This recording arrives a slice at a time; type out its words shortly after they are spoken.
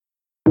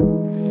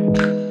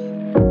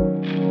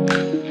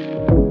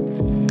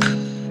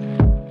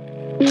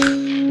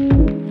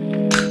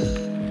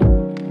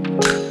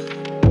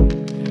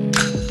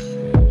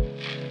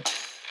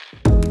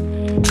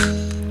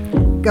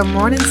Good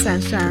morning,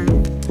 sunshine.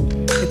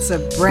 It's a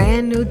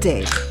brand new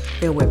day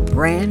filled with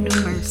brand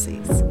new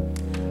mercies.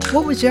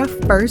 What was your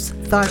first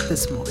thought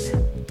this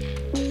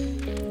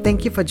morning?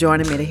 Thank you for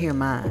joining me to hear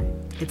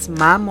mine. It's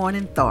My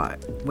Morning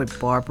Thought with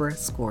Barbara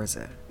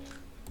Scorza.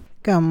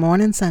 Good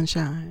morning,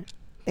 sunshine.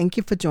 Thank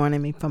you for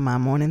joining me for My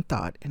Morning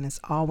Thought. And as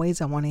always,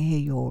 I want to hear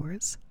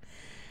yours.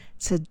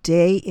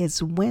 Today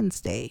is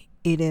Wednesday.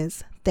 It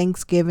is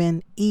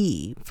Thanksgiving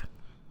Eve.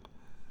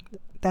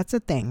 That's a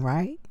thing,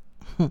 right?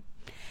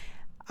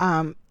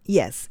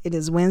 Yes, it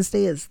is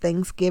Wednesday. It's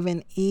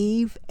Thanksgiving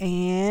Eve.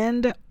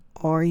 And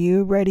are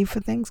you ready for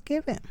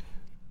Thanksgiving?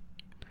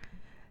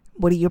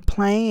 What are your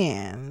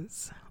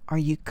plans? Are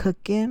you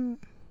cooking?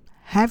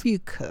 Have you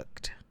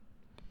cooked?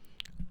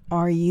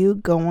 Are you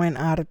going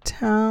out of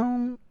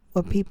town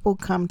where people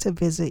come to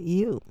visit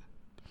you?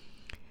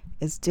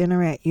 Is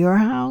dinner at your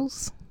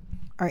house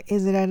or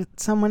is it at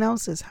someone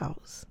else's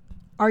house?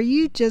 Are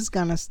you just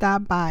going to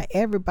stop by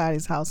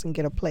everybody's house and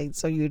get a plate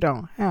so you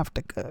don't have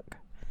to cook?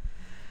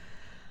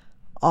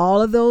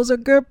 All of those are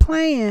good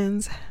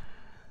plans.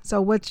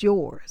 So what's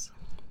yours?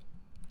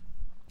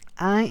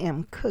 I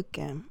am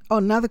cooking. Oh,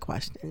 another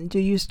question. Do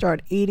you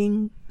start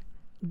eating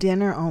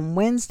dinner on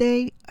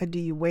Wednesday or do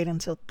you wait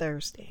until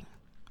Thursday?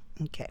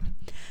 Okay.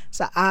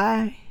 So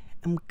I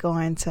am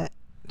going to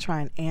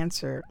try and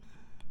answer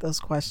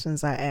those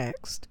questions I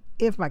asked,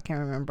 if I can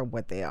remember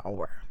what they all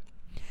were.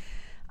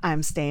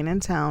 I'm staying in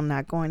town,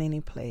 not going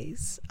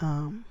anyplace.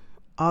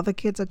 All the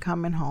kids are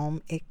coming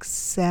home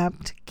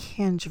except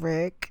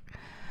Kendrick.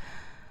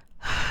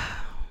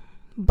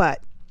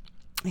 But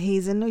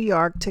he's in New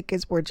York.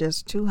 Tickets were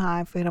just too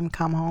high for him to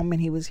come home,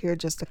 and he was here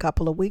just a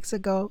couple of weeks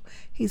ago.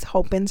 He's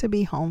hoping to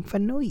be home for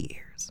New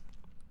Year's.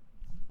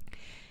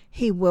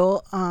 He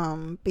will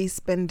be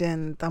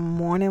spending the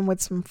morning with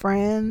some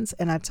friends,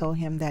 and I told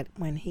him that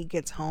when he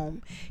gets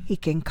home, he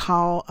can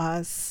call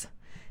us,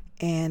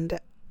 and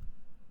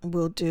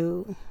we'll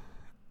do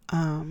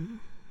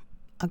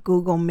a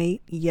Google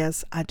Meet.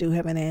 Yes, I do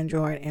have an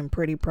Android and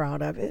pretty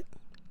proud of it.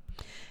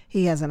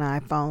 He has an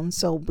iPhone,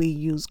 so we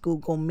use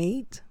Google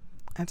Meet.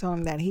 I told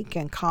him that he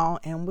can call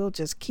and we'll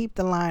just keep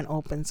the line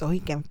open so he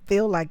can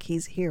feel like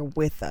he's here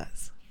with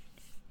us.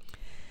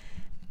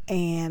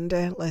 And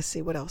let's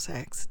see what else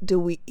I asked. Do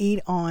we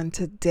eat on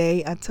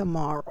today or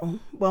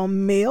tomorrow? Well,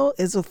 meal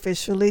is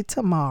officially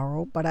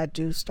tomorrow, but I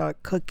do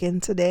start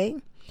cooking today.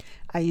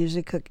 I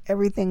usually cook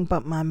everything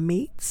but my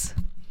meats.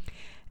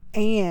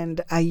 And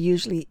I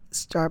usually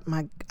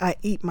I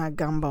eat my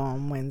gumbo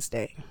on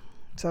Wednesday.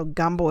 So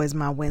gumbo is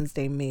my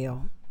Wednesday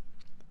meal,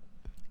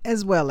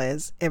 as well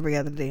as every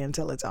other day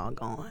until it's all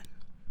gone.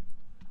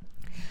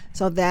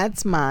 So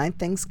that's my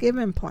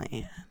Thanksgiving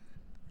plan.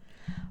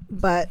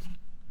 But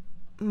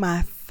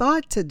my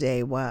thought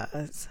today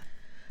was,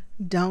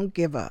 don't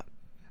give up.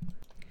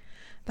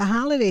 The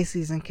holiday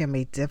season can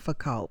be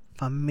difficult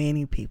for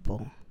many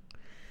people,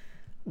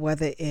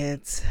 whether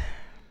it's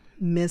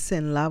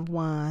missing loved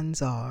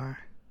ones or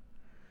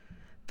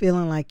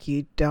feeling like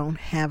you don't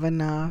have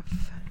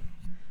enough,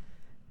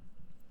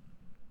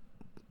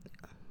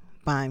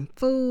 buying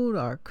food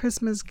or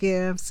Christmas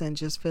gifts and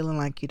just feeling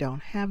like you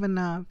don't have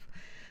enough.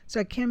 So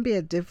it can be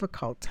a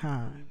difficult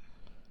time.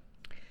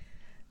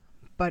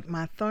 But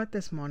my thought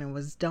this morning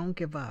was don't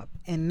give up.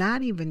 And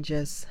not even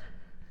just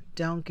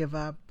don't give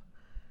up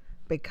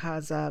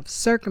because of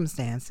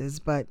circumstances,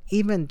 but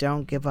even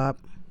don't give up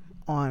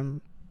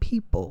on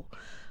people,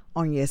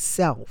 on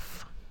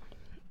yourself.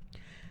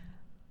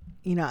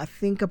 You know, I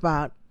think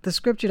about the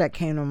scripture that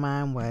came to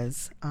mind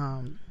was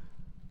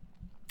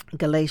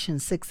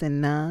Galatians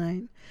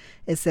 6:9.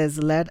 It says,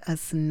 let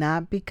us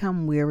not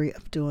become weary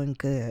of doing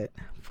good,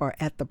 for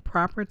at the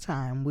proper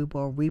time we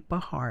will reap a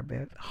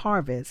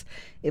harvest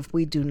if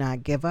we do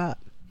not give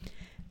up.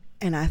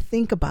 And I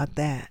think about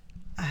that.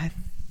 I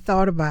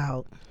thought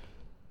about,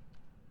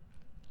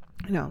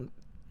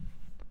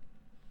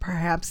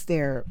 perhaps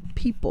there are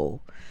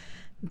people,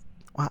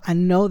 I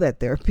know that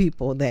there are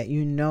people that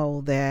you know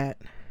that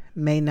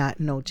may not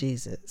know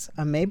Jesus.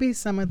 Or maybe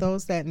some of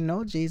those that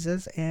know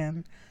Jesus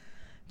and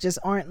just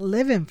aren't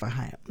living for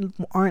him,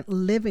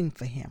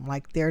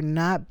 like they're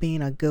not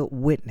being a good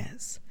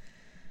witness.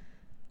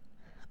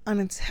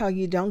 And I tell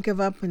you, don't give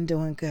up on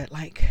doing good.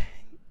 Like,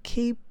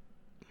 keep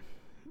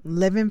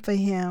living for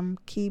him,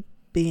 keep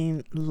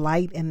being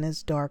light in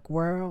this dark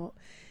world,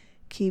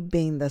 keep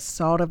being the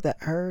salt of the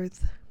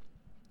earth,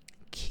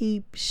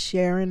 keep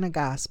sharing the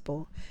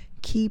gospel,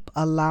 keep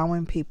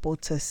allowing people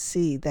to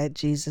see that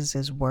Jesus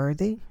is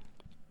worthy.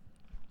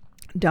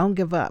 Don't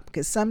give up,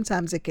 because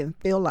sometimes it can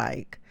feel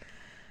like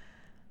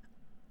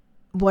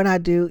what I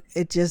do,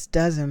 it just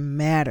doesn't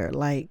matter.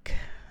 Like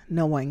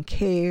no one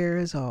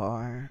cares,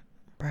 or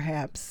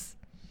perhaps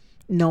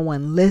no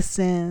one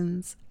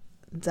listens.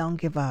 Don't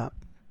give up.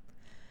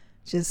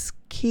 Just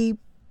keep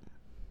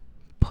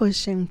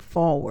pushing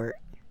forward.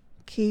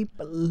 Keep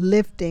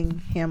lifting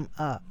him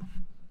up.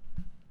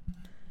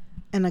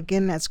 And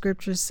again, that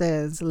scripture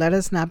says, let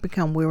us not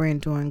become weary in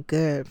doing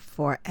good,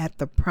 for at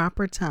the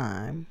proper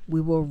time we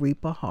will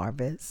reap a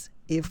harvest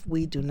if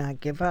we do not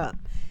give up.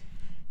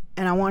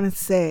 And I want to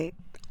say,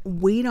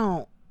 we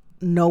don't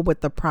know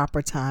what the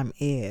proper time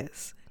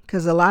is.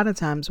 Because a lot of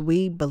times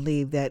we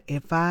believe that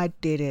if I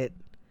did it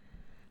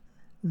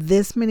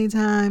this many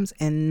times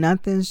and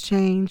nothing's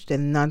changed,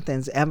 then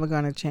nothing's ever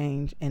going to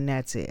change, and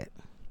that's it.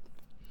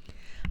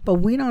 But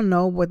we don't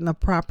know what the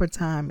proper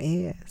time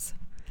is.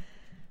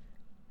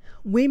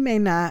 We may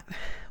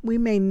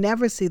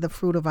never see the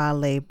fruit of our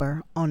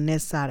labor on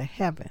this side of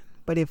heaven.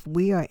 But if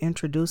we are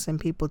introducing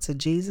people to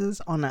Jesus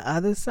on the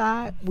other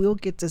side, we'll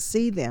get to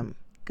see them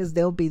because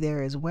they'll be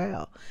there as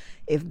well.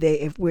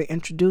 If we're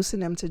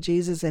introducing them to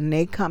Jesus and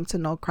they come to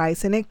know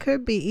Christ, and it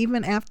could be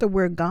even after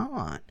we're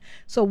gone.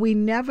 So we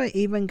never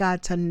even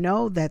got to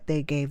know that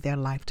they gave their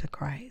life to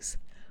Christ.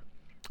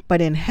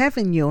 But in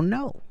heaven, you'll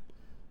know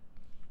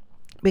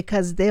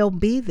because they'll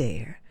be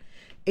there.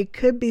 It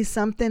could be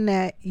something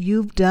that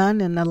you've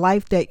done in the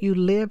life that you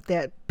lived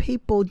that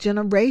people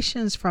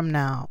generations from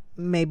now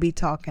may be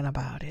talking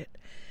about it.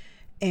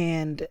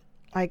 And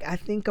like I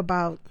think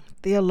about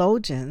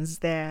theologians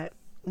that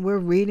we're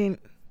reading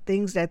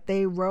things that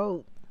they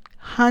wrote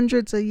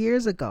hundreds of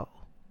years ago,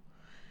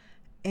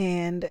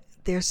 and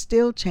they're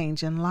still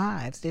changing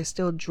lives. They're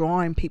still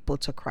drawing people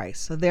to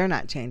Christ. So they're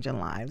not changing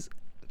lives.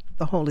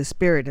 The Holy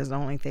Spirit is the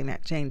only thing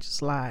that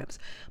changes lives,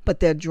 but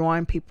they're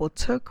drawing people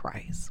to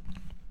Christ.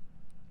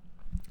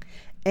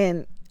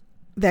 And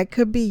that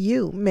could be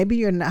you. Maybe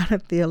you're not a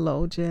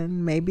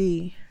theologian.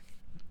 Maybe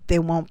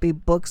there won't be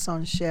books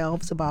on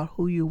shelves about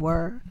who you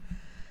were.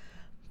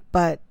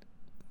 But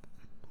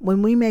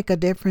when we make a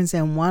difference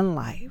in one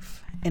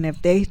life, and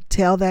if they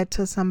tell that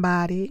to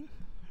somebody,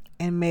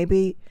 and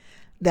maybe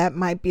that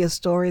might be a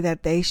story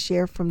that they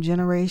share from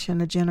generation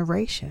to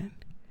generation,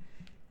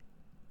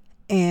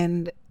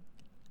 and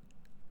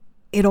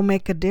it'll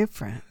make a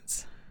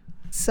difference.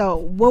 So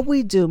what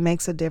we do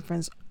makes a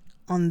difference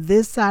on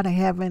this side of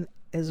heaven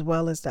as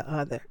well as the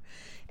other.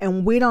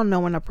 And we don't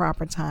know when the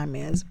proper time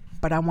is,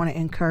 but I want to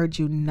encourage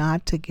you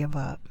not to give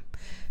up,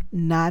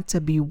 not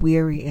to be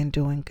weary in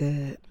doing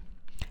good.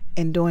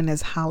 And during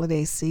this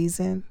holiday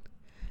season,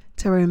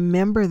 to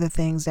remember the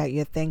things that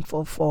you're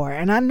thankful for.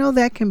 And I know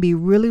that can be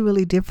really,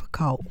 really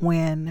difficult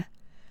when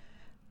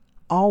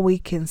all we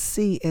can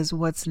see is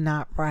what's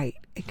not right.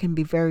 It can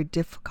be very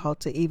difficult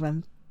to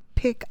even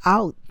pick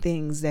out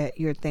things that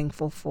you're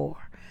thankful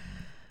for.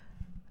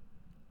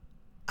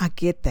 I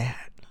get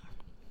that.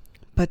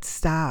 But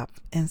stop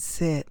and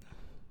sit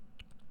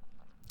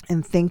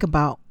and think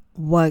about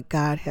what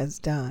God has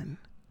done.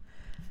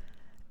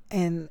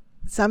 And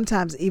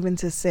sometimes even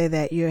to say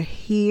that you're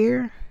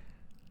here,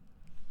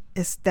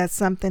 that's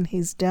something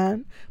he's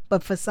done.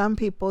 But for some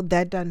people,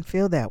 that doesn't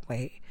feel that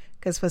way.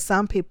 Because for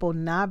some people,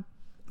 not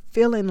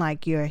feeling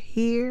like you're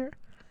here,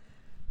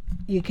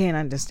 you can't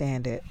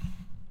understand it.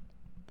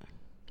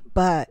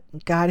 But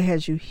God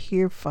has you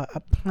here for a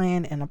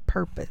plan and a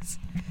purpose.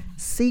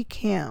 Seek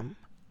him.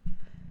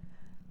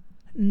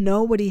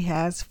 Know what he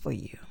has for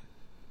you.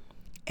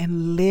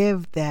 And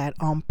live that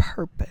on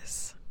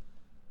purpose.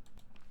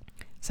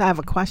 So I have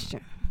a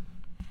question.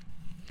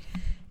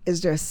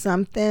 Is there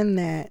something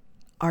that,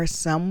 or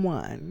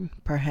someone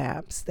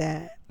perhaps,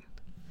 that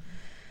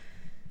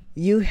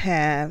you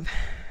have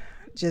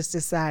just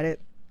decided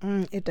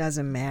it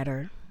doesn't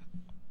matter,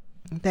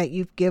 that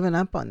you've given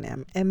up on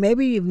them? And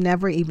maybe you've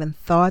never even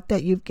thought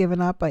that you've given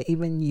up or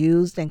even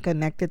used and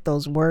connected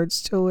those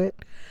words to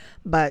it.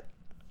 But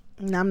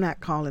I'm not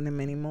calling them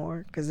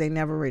anymore because they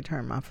never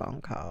return my phone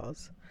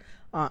calls.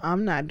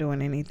 I'm not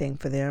doing anything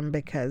for them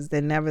because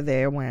they're never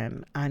there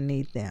when I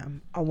need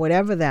them, or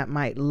whatever that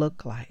might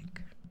look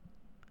like.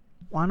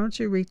 Why don't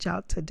you reach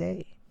out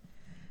today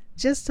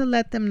just to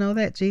let them know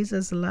that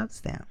Jesus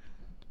loves them?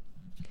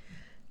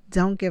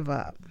 Don't give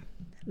up.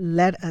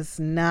 Let us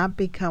not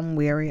become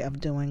weary of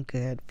doing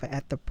good, for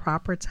at the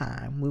proper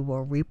time we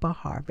will reap a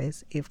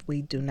harvest if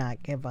we do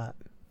not give up.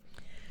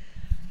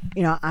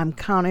 You know, I'm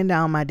counting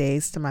down my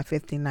days to my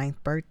 59th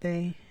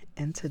birthday.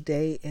 And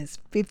today is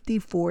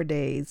 54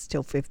 days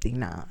till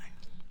 59.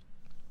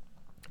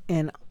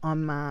 And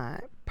on my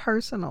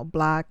personal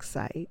blog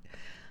site,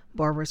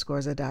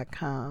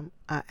 barbarascorza.com,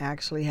 I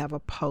actually have a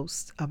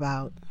post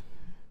about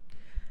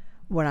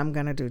what I'm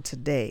going to do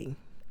today.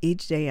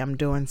 Each day I'm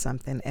doing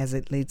something as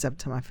it leads up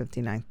to my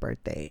 59th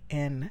birthday.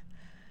 And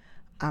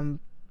I'm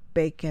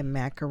baking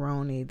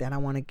macaroni that I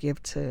want to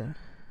give to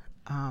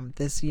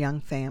this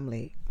young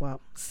family,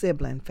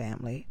 sibling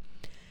family.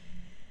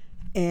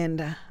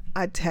 And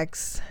I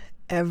text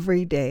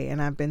every day,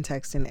 and I've been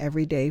texting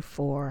every day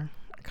for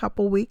a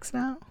couple weeks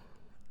now.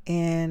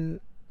 And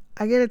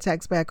I get a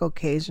text back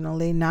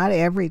occasionally, not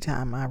every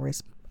time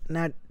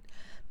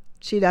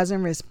she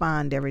doesn't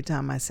respond every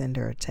time I send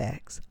her a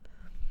text.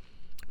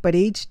 But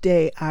each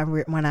day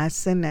when I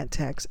send that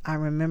text, I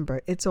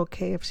remember it's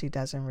okay if she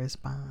doesn't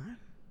respond.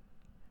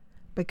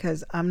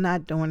 Because I'm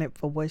not doing it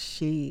for what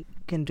she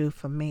can do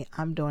for me.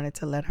 I'm doing it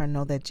to let her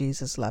know that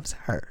Jesus loves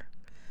her.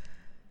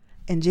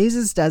 And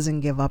Jesus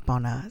doesn't give up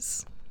on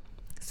us.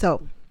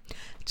 So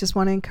just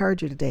want to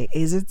encourage you today.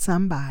 Is it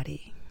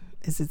somebody?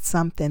 Is it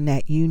something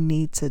that you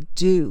need to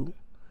do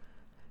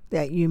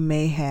that you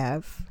may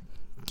have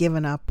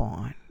given up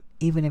on,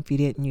 even if you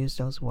didn't use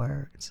those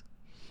words.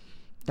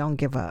 Don't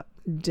give up.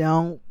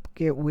 Don't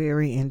get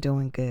weary in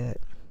doing good.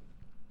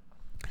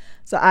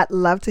 So I'd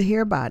love to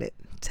hear about it.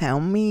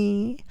 Tell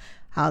me,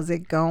 how's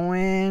it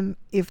going?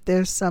 If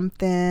there's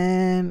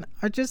something,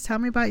 or just tell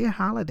me about your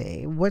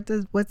holiday.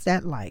 What's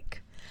that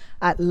like?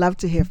 I'd love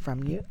to hear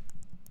from you.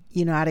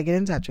 You know how to get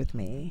in touch with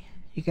me.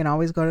 You can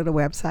always go to the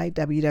website,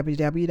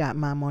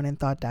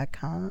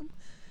 www.mymorningthought.com.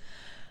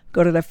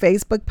 Go to the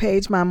Facebook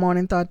page,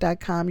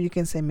 mymorningthought.com. You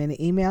can send me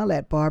an email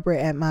at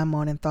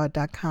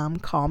barbara@mymorningthought.com.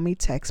 Call me,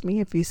 text me.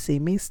 If you see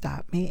me,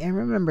 stop me. And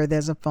remember,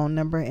 there's a phone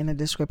number in the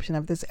description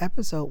of this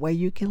episode where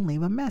you can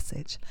leave a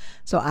message.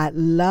 So I'd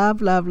love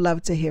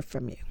to hear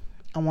from you.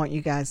 I want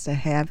you guys to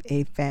have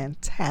a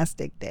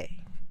fantastic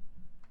day.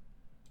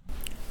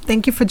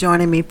 Thank you for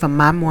joining me for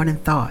My Morning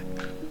Thought.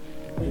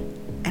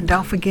 And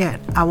don't forget,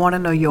 I want to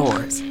know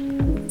yours.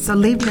 So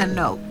leave me a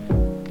note.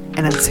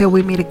 And until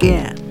we meet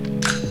again,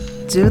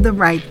 do the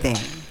right thing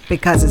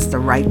because it's the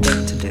right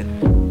thing to do.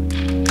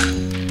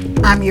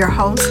 I'm your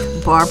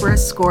host, Barbara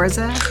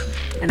Scorza,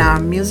 and our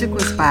music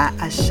was by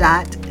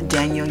Ashat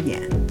Daniel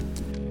Yen.